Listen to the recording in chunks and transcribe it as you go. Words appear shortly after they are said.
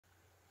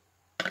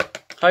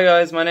Hi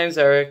guys, my name's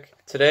Eric.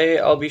 Today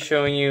I'll be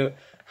showing you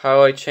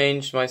how I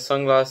changed my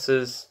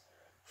sunglasses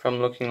from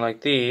looking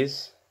like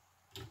these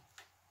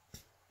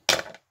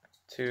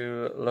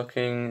to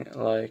looking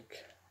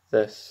like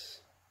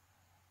this.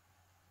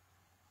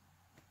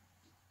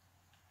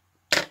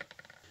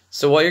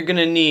 So what you're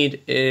gonna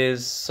need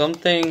is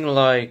something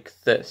like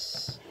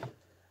this.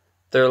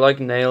 They're like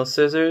nail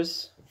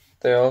scissors.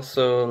 They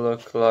also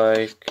look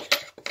like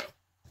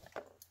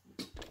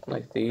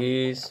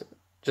these.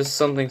 Just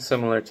something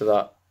similar to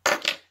that.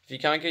 If you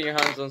can't get your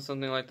hands on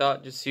something like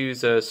that, just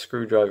use a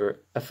screwdriver,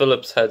 a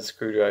Phillips head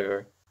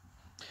screwdriver.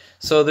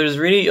 So there's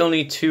really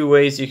only two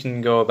ways you can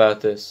go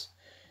about this.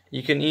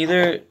 You can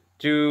either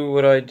do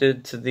what I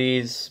did to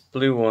these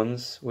blue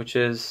ones, which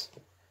is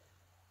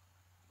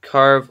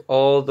carve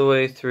all the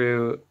way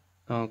through,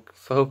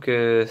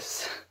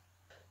 focus.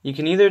 You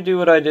can either do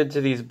what I did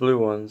to these blue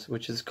ones,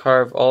 which is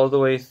carve all the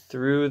way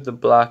through the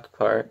black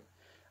part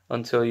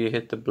until you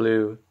hit the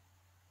blue.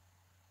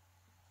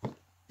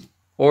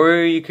 Or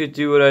you could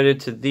do what I did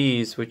to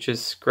these, which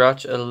is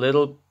scratch a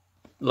little,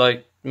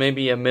 like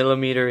maybe a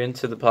millimeter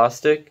into the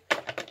plastic,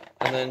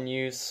 and then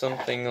use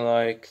something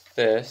like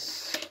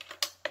this,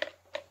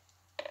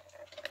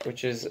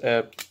 which is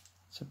a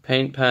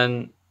paint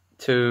pen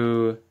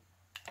to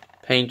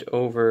paint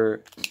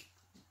over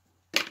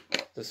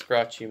the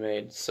scratch you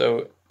made.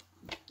 So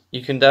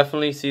you can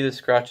definitely see the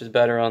scratches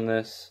better on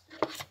this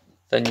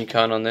than you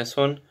can on this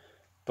one,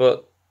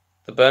 but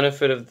the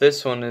benefit of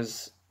this one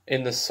is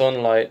in the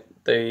sunlight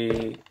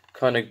they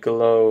kind of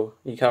glow.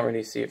 You can't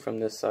really see it from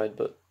this side,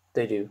 but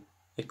they do.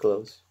 It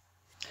glows.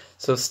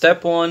 So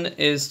step one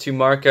is to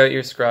mark out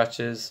your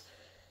scratches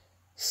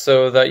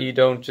so that you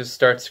don't just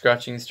start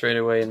scratching straight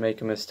away and make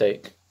a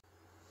mistake.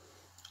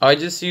 I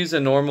just use a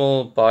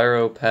normal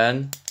biro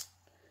pen.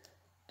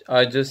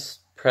 I just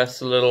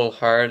press a little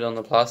hard on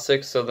the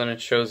plastic so then it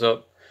shows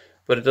up,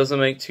 but it doesn't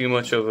make too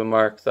much of a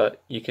mark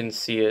that you can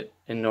see it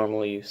in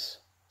normal use.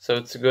 So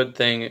it's a good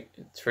thing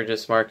for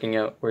just marking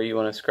out where you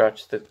want to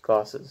scratch the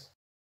glasses.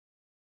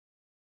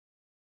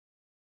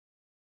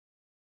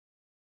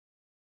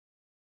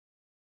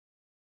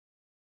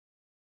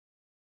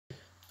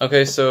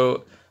 Okay,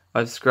 so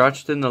I've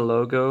scratched in the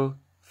logo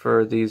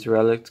for these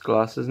Relicd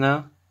glasses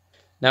now.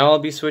 Now I'll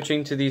be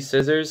switching to these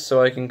scissors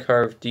so I can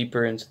carve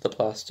deeper into the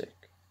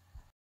plastic.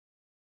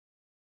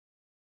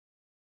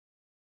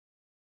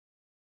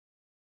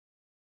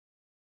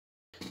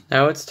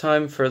 Now it's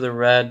time for the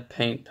red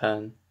paint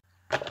pen.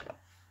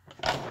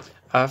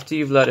 After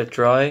you've let it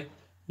dry,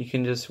 you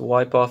can just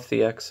wipe off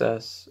the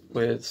excess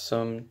with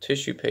some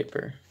tissue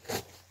paper.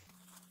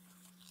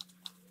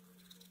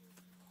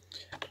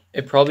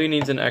 It probably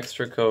needs an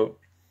extra coat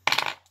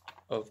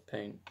of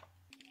paint.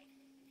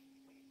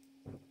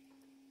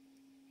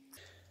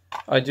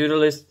 I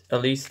do it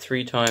at least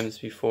 3 times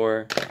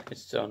before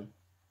it's done.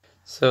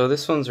 So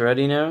this one's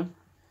ready now,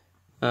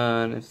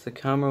 and if the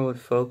camera would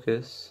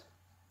focus,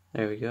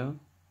 there we go.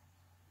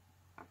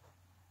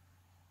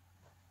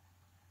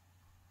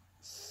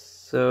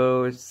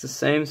 So it's the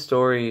same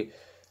story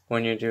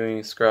when you're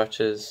doing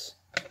scratches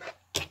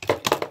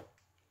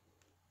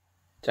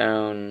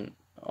down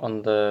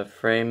on the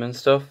frame and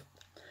stuff.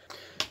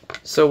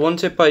 So one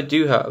tip I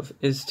do have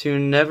is to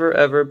never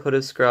ever put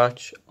a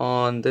scratch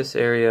on this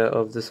area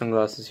of the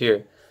sunglasses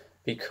here,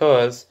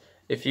 because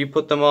if you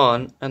put them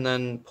on and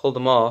then pull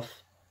them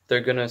off, they're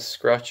gonna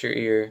scratch your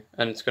ear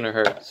and it's gonna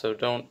hurt, so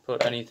don't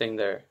put anything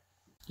there.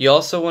 You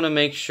also want to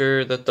make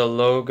sure that the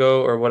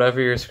logo or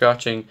whatever you're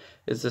scratching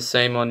is the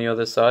same on the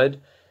other side.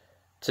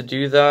 To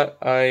do that,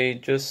 I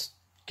just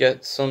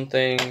get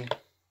something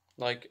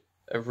like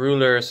a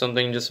ruler or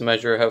something, just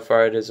measure how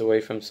far it is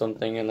away from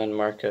something and then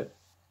mark it.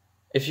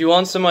 If you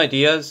want some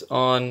ideas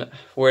on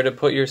where to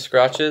put your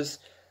scratches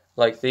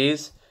like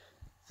these,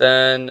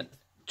 then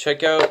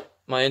check out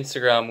my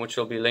Instagram, which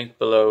will be linked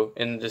below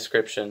in the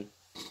description.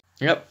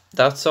 Yep,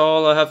 that's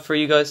all I have for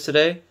you guys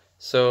today.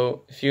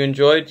 So if you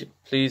enjoyed,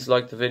 please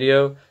like the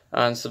video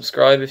and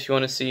subscribe if you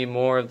want to see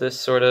more of this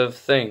sort of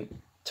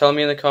thing. Tell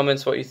me in the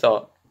comments what you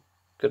thought.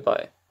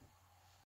 Goodbye.